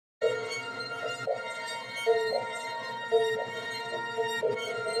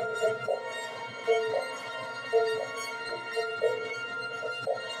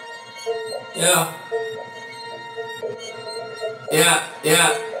Yeah. Yeah,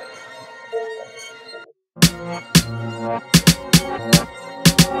 yeah.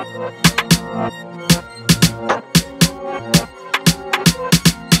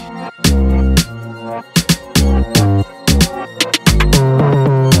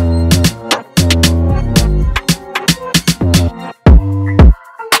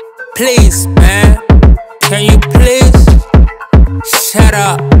 Please, man, can you please shut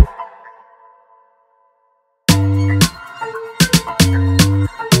up?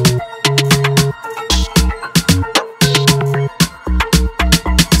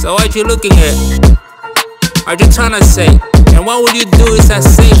 So what you looking at? What you tryna say? And what would you do is I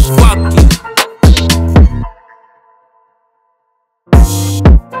say fuck you?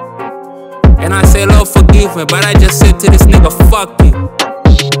 And I say Lord forgive me, but I just said to this nigga fuck you.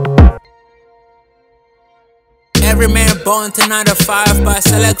 Every man born to 9 to 5, but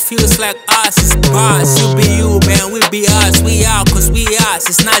select fews like us. It's boss, you be you, man, we be us. We out, cause we us.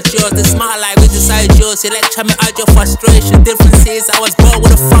 It's not yours, it's my life, we decide yours. You lecture me out your frustration. Difference is I was born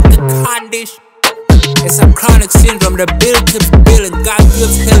with a fucking condition. It's a chronic syndrome, the bill keeps billing. God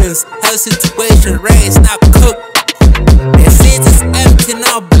gives healings, health situation, raised, not cooked. The seat is empty,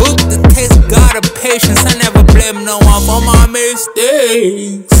 now booked. It takes God and patience. I never blame no one for my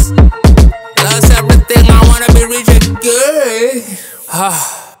mistakes. Lost everything, I wanna be rich again.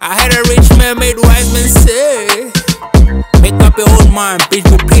 I had a rich man made wise men say, make up your own mind, bitch,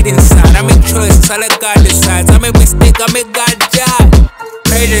 repeat inside. I make choices, I let God decide. I make mistake, I make God judge.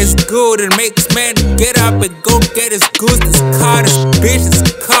 Pressure is good, it makes man get up and go get his goods. This car, this bitch, this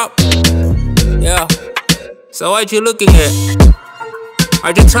cup. Yeah. So what you looking at?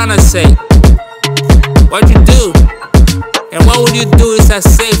 What you tryna say? What you do? And what would you do is I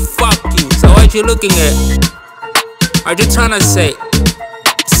say fuck you. So what you looking at? What you tryna say?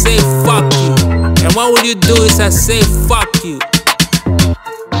 Say fuck you. And what would you do is I say fuck you.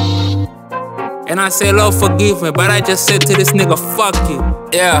 And I say Lord forgive me, but I just said to this nigga fuck you.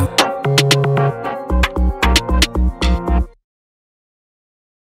 Yeah.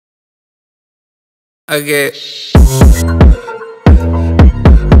 Okay.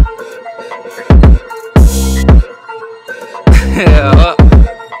 Yeah.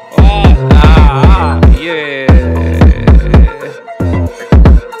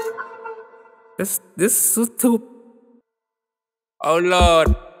 This is too. Oh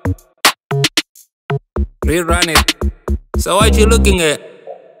Lord. Rerun it. So what you looking at?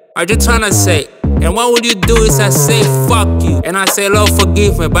 What you tryna say? And what would you do is I say fuck you. And I say Lord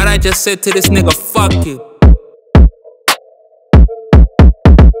forgive me, but I just said to this nigga fuck you.